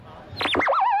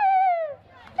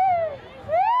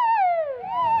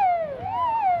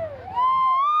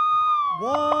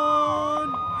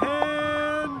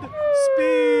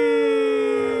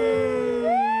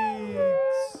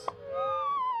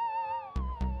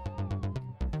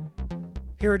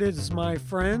Here it is, my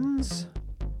friends.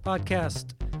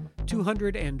 Podcast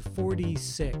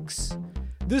 246.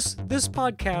 This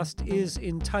podcast is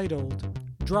entitled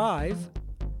Drive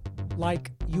Like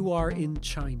You Are in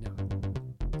China.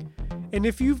 And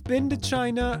if you've been to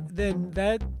China, then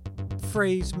that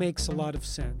phrase makes a lot of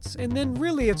sense. And then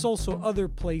really it's also other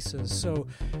places. So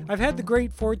I've had the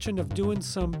great fortune of doing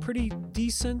some pretty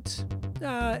decent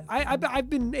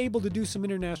I've been able to do some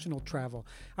international travel.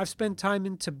 I've spent time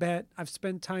in Tibet. I've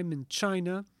spent time in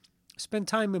China. Spent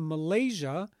time in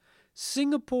Malaysia,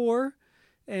 Singapore,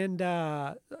 and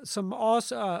some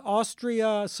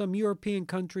Austria, some European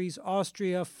countries,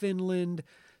 Austria, Finland.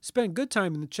 Spent good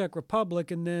time in the Czech Republic,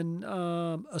 and then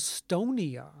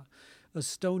Estonia.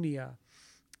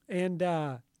 And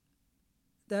the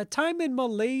time in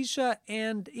Malaysia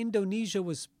and Indonesia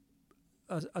was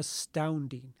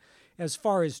astounding as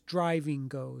far as driving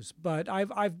goes. But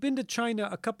I've been to China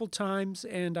a couple times,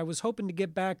 and I was hoping to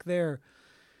get back there,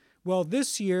 well,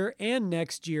 this year and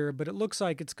next year, but it looks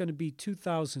like it's going to be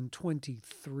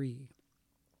 2023.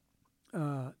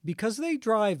 Because they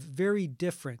drive very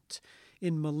different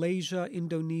in Malaysia,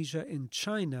 Indonesia, and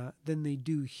China than they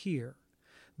do here.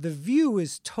 The view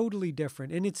is totally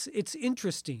different, and it's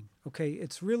interesting, okay?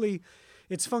 It's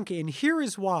funky, and here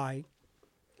is why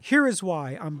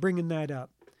I'm bringing that up.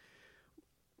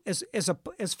 As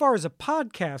far as a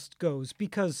podcast goes,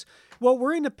 because, well,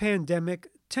 we're in a pandemic,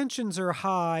 tensions are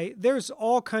high, there's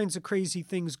all kinds of crazy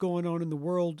things going on in the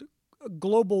world,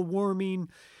 global warming,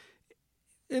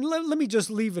 and let me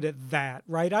just leave it at that,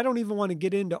 right? I don't even want to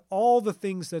get into all the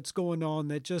things that's going on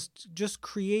that just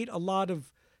create a lot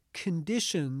of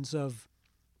conditions of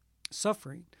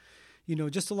suffering. You know,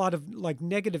 just a lot of like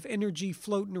negative energy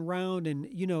floating around, and,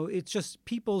 you know, it's just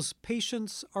people's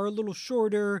patience are a little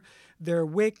shorter. Their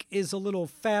wick is a little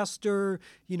faster.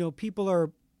 You know, people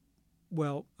are,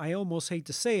 well, I almost hate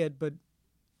to say it, but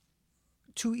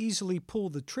too easily pull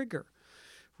the trigger,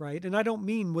 right? And I don't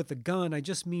mean with a gun. I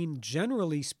just mean,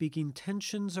 generally speaking,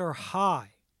 tensions are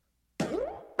high.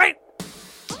 Right.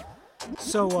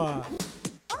 So,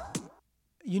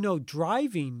 you know,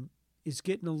 driving is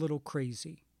getting a little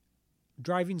crazy.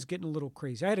 Driving's getting a little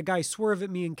crazy. I had a guy swerve at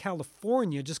me in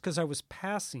California just because I was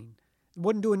passing.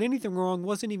 Wasn't doing anything wrong,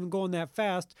 wasn't even going that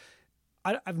fast.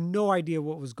 I have no idea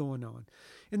what was going on.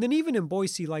 And then even in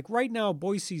Boise, like right now,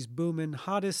 Boise's booming,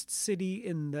 hottest city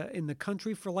in the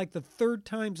country for like the third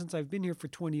time since I've been here for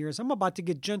 20 years. I'm about to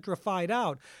get gentrified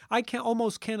out. I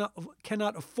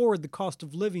cannot afford the cost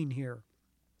of living here.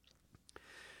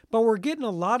 But we're getting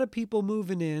a lot of people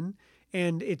moving in,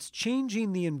 and it's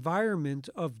changing the environment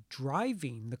of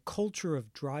driving, the culture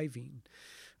of driving.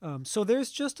 So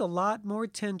there's just a lot more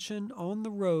tension on the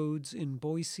roads in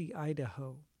Boise,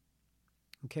 Idaho.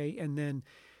 Okay, and then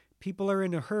people are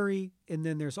in a hurry, and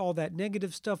then there's all that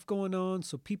negative stuff going on,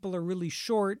 so people are really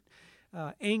short.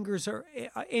 Anger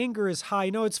is high.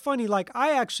 You know, it's funny, like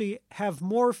I actually have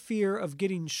more fear of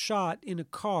getting shot in a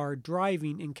car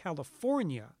driving in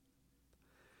California.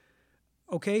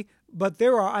 Okay, but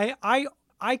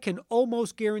I can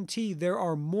almost guarantee there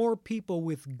are more people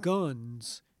with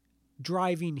guns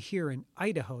driving here in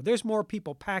Idaho. There's more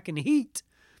people packing heat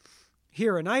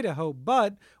here in Idaho,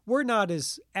 but we're not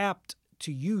as apt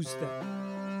to use them.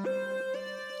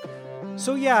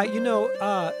 So yeah, you know,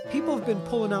 people have been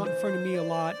pulling out in front of me a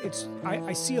lot.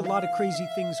 I see a lot of crazy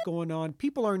things going on.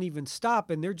 People aren't even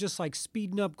stopping. They're just like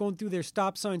speeding up, going through their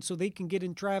stop sign so they can get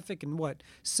in traffic and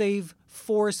save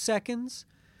 4 seconds.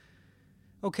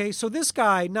 Okay, so this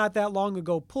guy not that long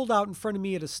ago pulled out in front of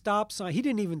me at a stop sign. He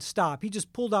didn't even stop. He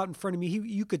just pulled out in front of me.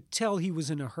 You could tell he was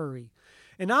in a hurry.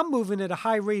 And I'm moving at a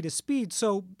high rate of speed.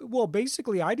 So, well,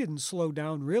 basically I didn't slow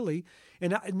down really.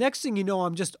 And next thing you know,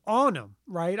 I'm just on him,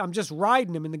 right? I'm just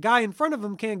riding him, and the guy in front of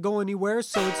him can't go anywhere.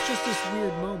 So it's just this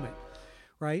weird moment,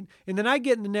 right? And then I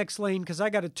get in the next lane because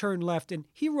I got to turn left, and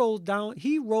he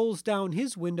rolls down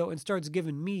his window and starts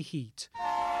giving me heat,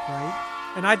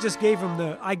 right? And I just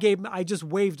I just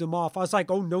waved him off. I was like,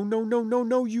 oh,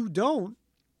 no, you don't,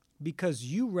 because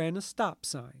you ran a stop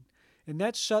sign. And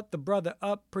that shut the brother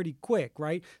up pretty quick,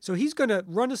 right? So he's going to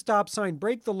run a stop sign,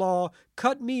 break the law,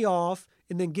 cut me off,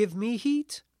 and then give me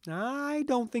heat? I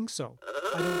don't think so.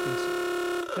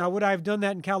 Now, would I have done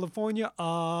that in California?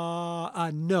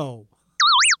 No.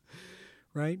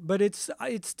 Right? But it's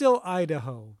still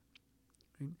Idaho.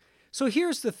 So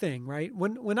here's the thing, right?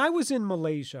 When I was in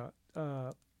Malaysia,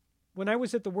 when I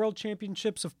was at the World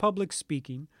Championships of Public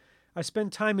Speaking, I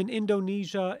spent time in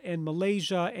Indonesia and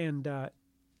Malaysia and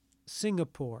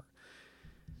Singapore.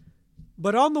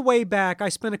 But on the way back, I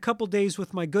spent a couple days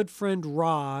with my good friend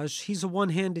Raj. He's a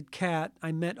one-handed cat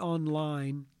I met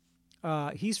online.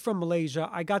 He's from Malaysia.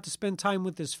 I got to spend time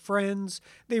with his friends.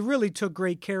 They really took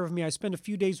great care of me. I spent a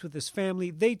few days with his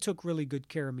family. They took really good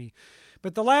care of me.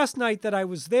 But the last night that I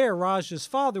was there, Raj's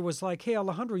father was like, "Hey,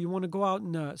 Alejandro, you want to go out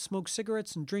and smoke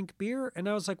cigarettes and drink beer?" And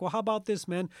I was like, "Well, how about this,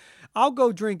 man? I'll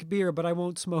go drink beer, but I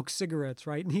won't smoke cigarettes,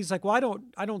 right?" And he's like, "Well,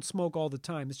 I don't smoke all the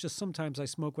time. It's just sometimes I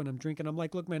smoke when I'm drinking." I'm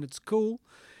like, "Look, man, it's cool.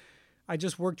 I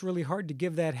just worked really hard to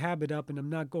give that habit up, and I'm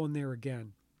not going there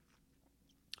again."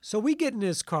 So we get in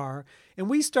his car and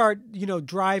we start,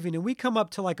 driving, and we come up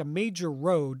to like a major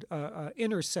road,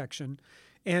 intersection,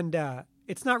 and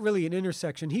it's not really an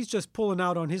intersection. He's just pulling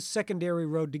out on his secondary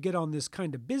road to get on this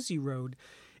kind of busy road.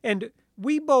 And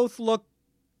we both look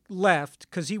left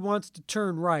because he wants to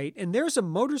turn right. And there's a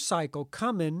motorcycle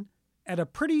coming at a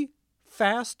pretty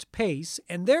fast pace,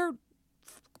 and they're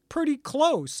pretty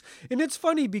close. And it's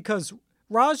funny because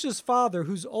Raj's father,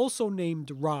 who's also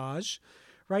named Raj,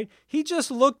 right? He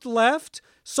just looked left,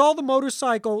 saw the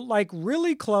motorcycle like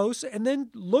really close, and then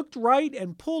looked right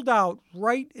and pulled out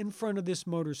right in front of this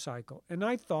motorcycle. And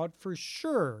I thought for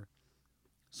sure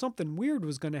something weird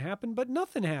was going to happen, but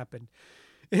nothing happened.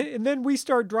 And then we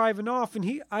start driving off,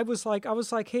 and I was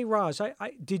like, "Hey Raj,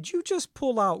 did you just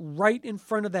pull out right in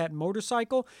front of that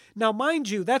motorcycle?" Now, mind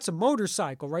you, that's a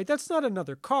motorcycle, right? That's not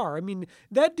another car. I mean,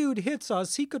 that dude hits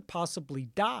us, he could possibly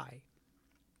die.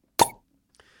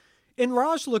 And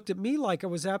Raj looked at me like I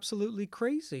was absolutely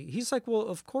crazy. He's like, "Well,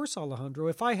 of course, Alejandro,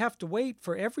 if I have to wait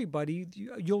for everybody,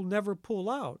 you'll never pull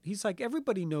out." He's like,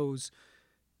 "Everybody knows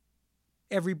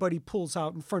everybody pulls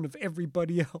out in front of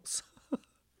everybody else."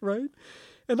 Right?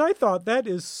 And I thought that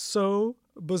is so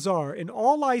bizarre. And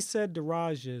all I said to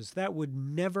Raj is that would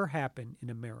never happen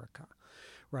in America.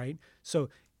 Right? So,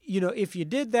 if you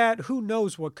did that, who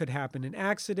knows what could happen? An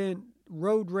accident,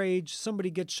 road rage, somebody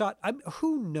gets shot.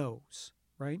 Who knows?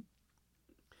 Right?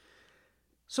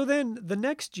 So then the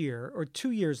next year or 2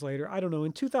 years later, I don't know,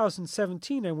 in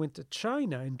 2017, I went to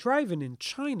China, and driving in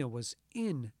China was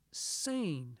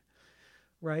insane,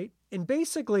 right? And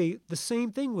basically the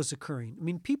same thing was occurring. I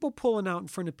mean, people pulling out in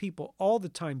front of people all the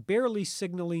time, barely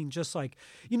signaling, just like,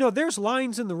 there's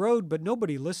lines in the road, but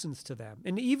nobody listens to them.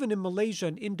 And even in Malaysia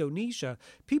and Indonesia,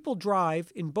 people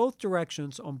drive in both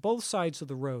directions on both sides of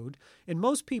the road. And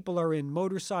most people are in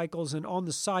motorcycles and on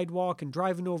the sidewalk and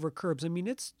driving over curbs. I mean,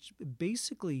 it's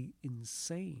basically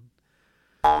insane.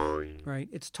 Right?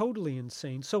 It's totally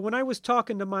insane. So when I was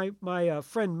talking to my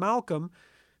friend Malcolm,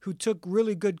 who took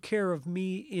really good care of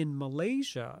me in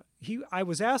Malaysia, I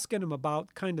was asking him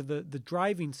about kind of the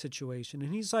driving situation.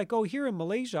 And he's like, "Oh, here in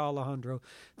Malaysia, Alejandro,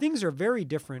 things are very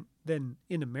different than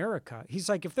in America." He's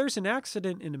like, "If there's an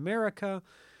accident in America,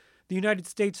 the United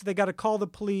States, they got to call the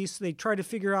police. They try to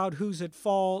figure out who's at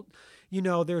fault.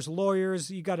 There's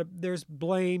lawyers. There's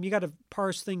blame. You got to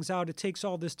parse things out. It takes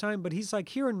all this time." But he's like,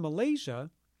 here in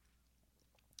Malaysia,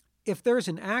 if there's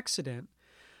an accident,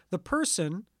 the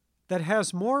person that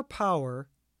has more power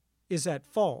is at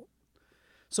fault.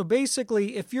 So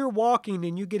basically, if you're walking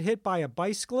and you get hit by a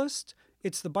bicyclist,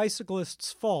 it's the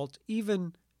bicyclist's fault.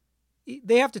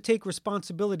 They have to take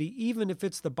responsibility even if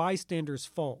it's the bystander's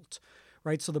fault,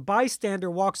 right? So the bystander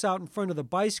walks out in front of the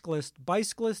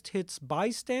bicyclist hits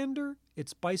bystander,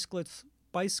 it's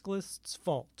bicyclist's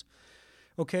fault.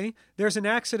 Okay? There's an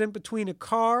accident between a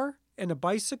car and a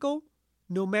bicycle,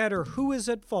 no matter who is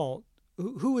at fault,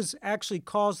 who has actually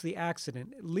caused the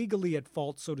accident, legally at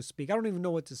fault, so to speak. I don't even know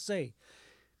what to say.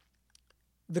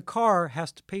 The car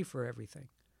has to pay for everything,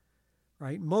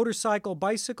 right? Motorcycle,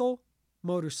 bicycle,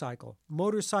 motorcycle.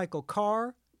 Motorcycle,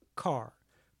 car, car.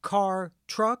 Car,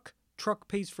 truck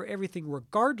pays for everything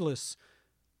regardless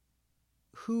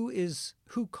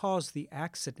who caused the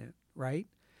accident, right?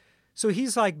 So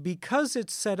he's like, because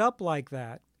it's set up like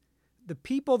that, the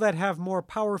people that have more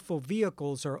powerful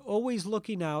vehicles are always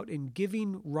looking out and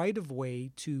giving right-of-way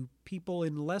to people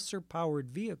in lesser-powered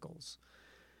vehicles.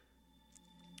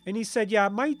 And he said, yeah,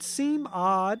 it might seem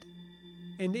odd,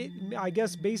 and I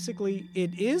guess basically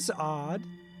it is odd,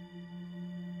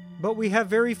 but we have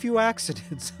very few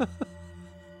accidents.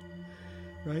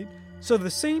 Right? So the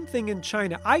same thing in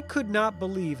China. I could not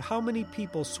believe how many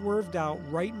people swerved out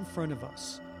right in front of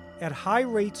us at high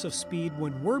rates of speed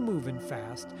when we're moving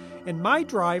fast. And my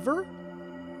driver,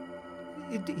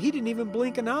 he didn't even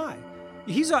blink an eye.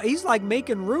 He's like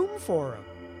making room for him,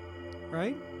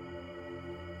 right?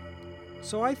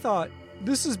 So I thought,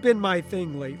 this has been my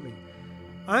thing lately.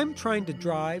 I'm trying to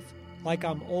drive like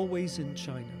I'm always in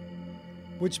China,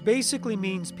 which basically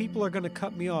means people are going to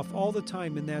cut me off all the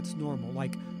time, and that's normal.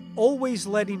 Like always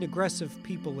letting aggressive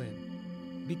people in.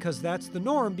 because that's the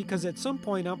norm, because at some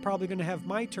point I'm probably going to have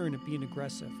my turn at being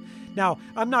aggressive. Now,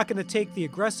 I'm not going to take the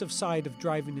aggressive side of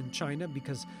driving in China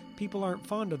because people aren't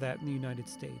fond of that in the United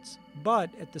States. But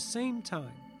at the same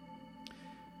time,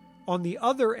 on the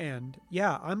other end,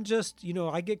 yeah, I'm just,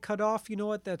 I get cut off. You know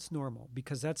what? That's normal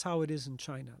because that's how it is in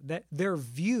China. That their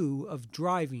view of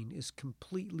driving is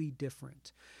completely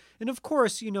different. And of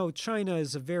course, China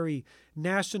is a very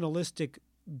nationalistic,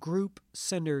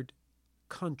 group-centered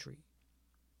country.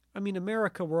 I mean,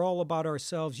 America, we're all about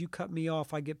ourselves. You cut me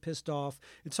off, I get pissed off.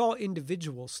 It's all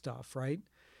individual stuff, right?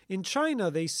 In China,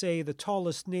 they say the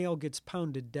tallest nail gets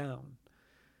pounded down.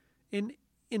 In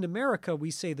America,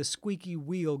 we say the squeaky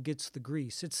wheel gets the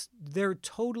grease. They're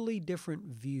totally different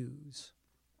views.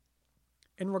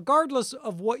 And regardless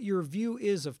of what your view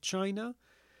is of China,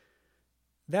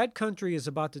 that country is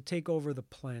about to take over the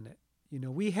planet.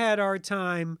 We had our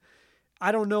time.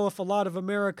 I don't know if a lot of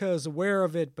America is aware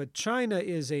of it, but China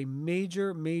is a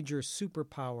major, major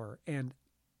superpower, and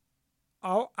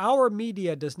our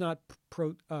media does not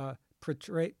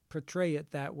portray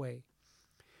it that way.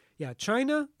 Yeah,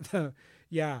 China,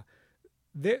 yeah,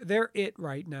 they're it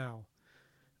right now.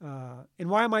 And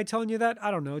why am I telling you that?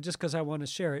 I don't know, just because I want to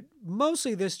share it.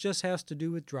 Mostly this just has to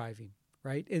do with driving,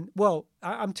 right? And well,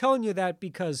 I'm telling you that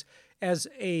because as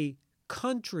a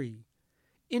country,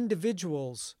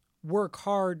 individuals work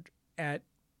hard at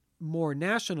more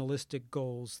nationalistic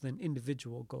goals than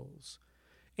individual goals.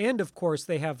 And of course,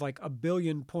 they have like 1.2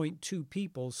 billion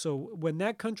people. So when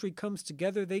that country comes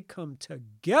together, they come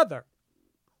together.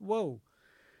 Whoa.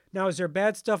 Now, is there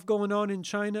bad stuff going on in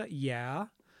China? Yeah.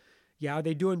 Yeah. Are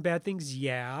they doing bad things?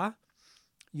 Yeah.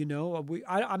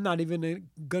 I'm not even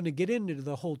going to get into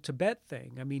the whole Tibet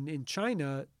thing. I mean, in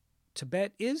China,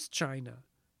 Tibet is China,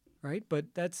 right?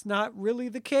 But that's not really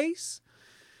the case.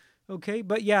 Okay,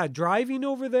 but yeah, driving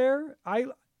over there,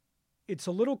 it's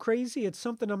a little crazy. It's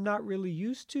something I'm not really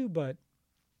used to, but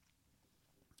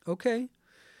okay.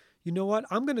 You know what?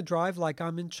 I'm going to drive like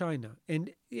I'm in China.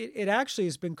 And it actually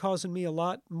has been causing me a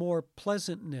lot more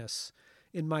pleasantness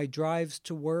in my drives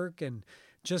to work and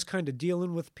just kind of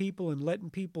dealing with people and letting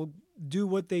people do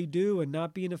what they do and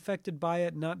not being affected by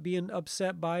it, not being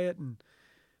upset by it. And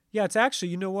yeah, it's actually,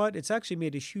 you know what? It's actually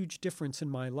made a huge difference in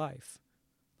my life.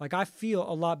 Like I feel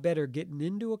a lot better getting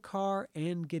into a car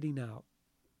and getting out.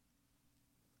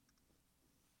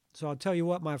 So I'll tell you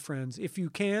what, my friends, if you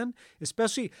can,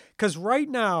 especially because right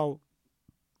now,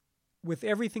 with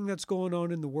everything that's going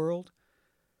on in the world,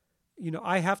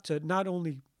 I have to not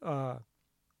only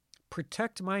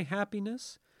protect my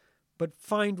happiness, but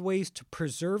find ways to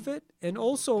preserve it and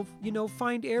also,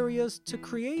 find areas to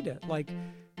create it. Like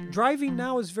driving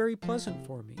now is very pleasant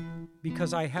for me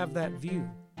because I have that view.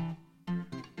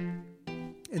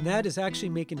 And that is actually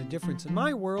making a difference in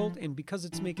my world. And because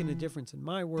it's making a difference in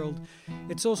my world,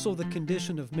 it's also the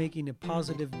condition of making a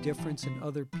positive difference in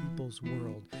other people's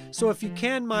world. So if you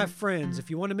can, my friends, if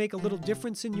you want to make a little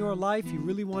difference in your life, you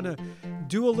really want to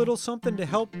do a little something to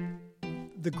help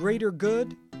the greater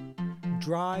good,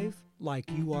 drive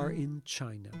like you are in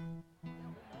China.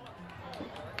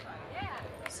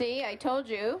 See, I told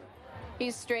you.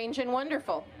 He's strange and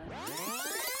wonderful.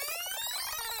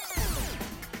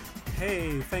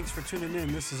 Hey, thanks for tuning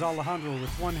in. This is Alejandro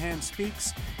with One Hand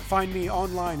Speaks. Find me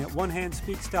online at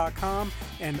onehandspeaks.com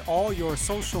and all your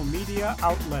social media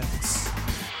outlets.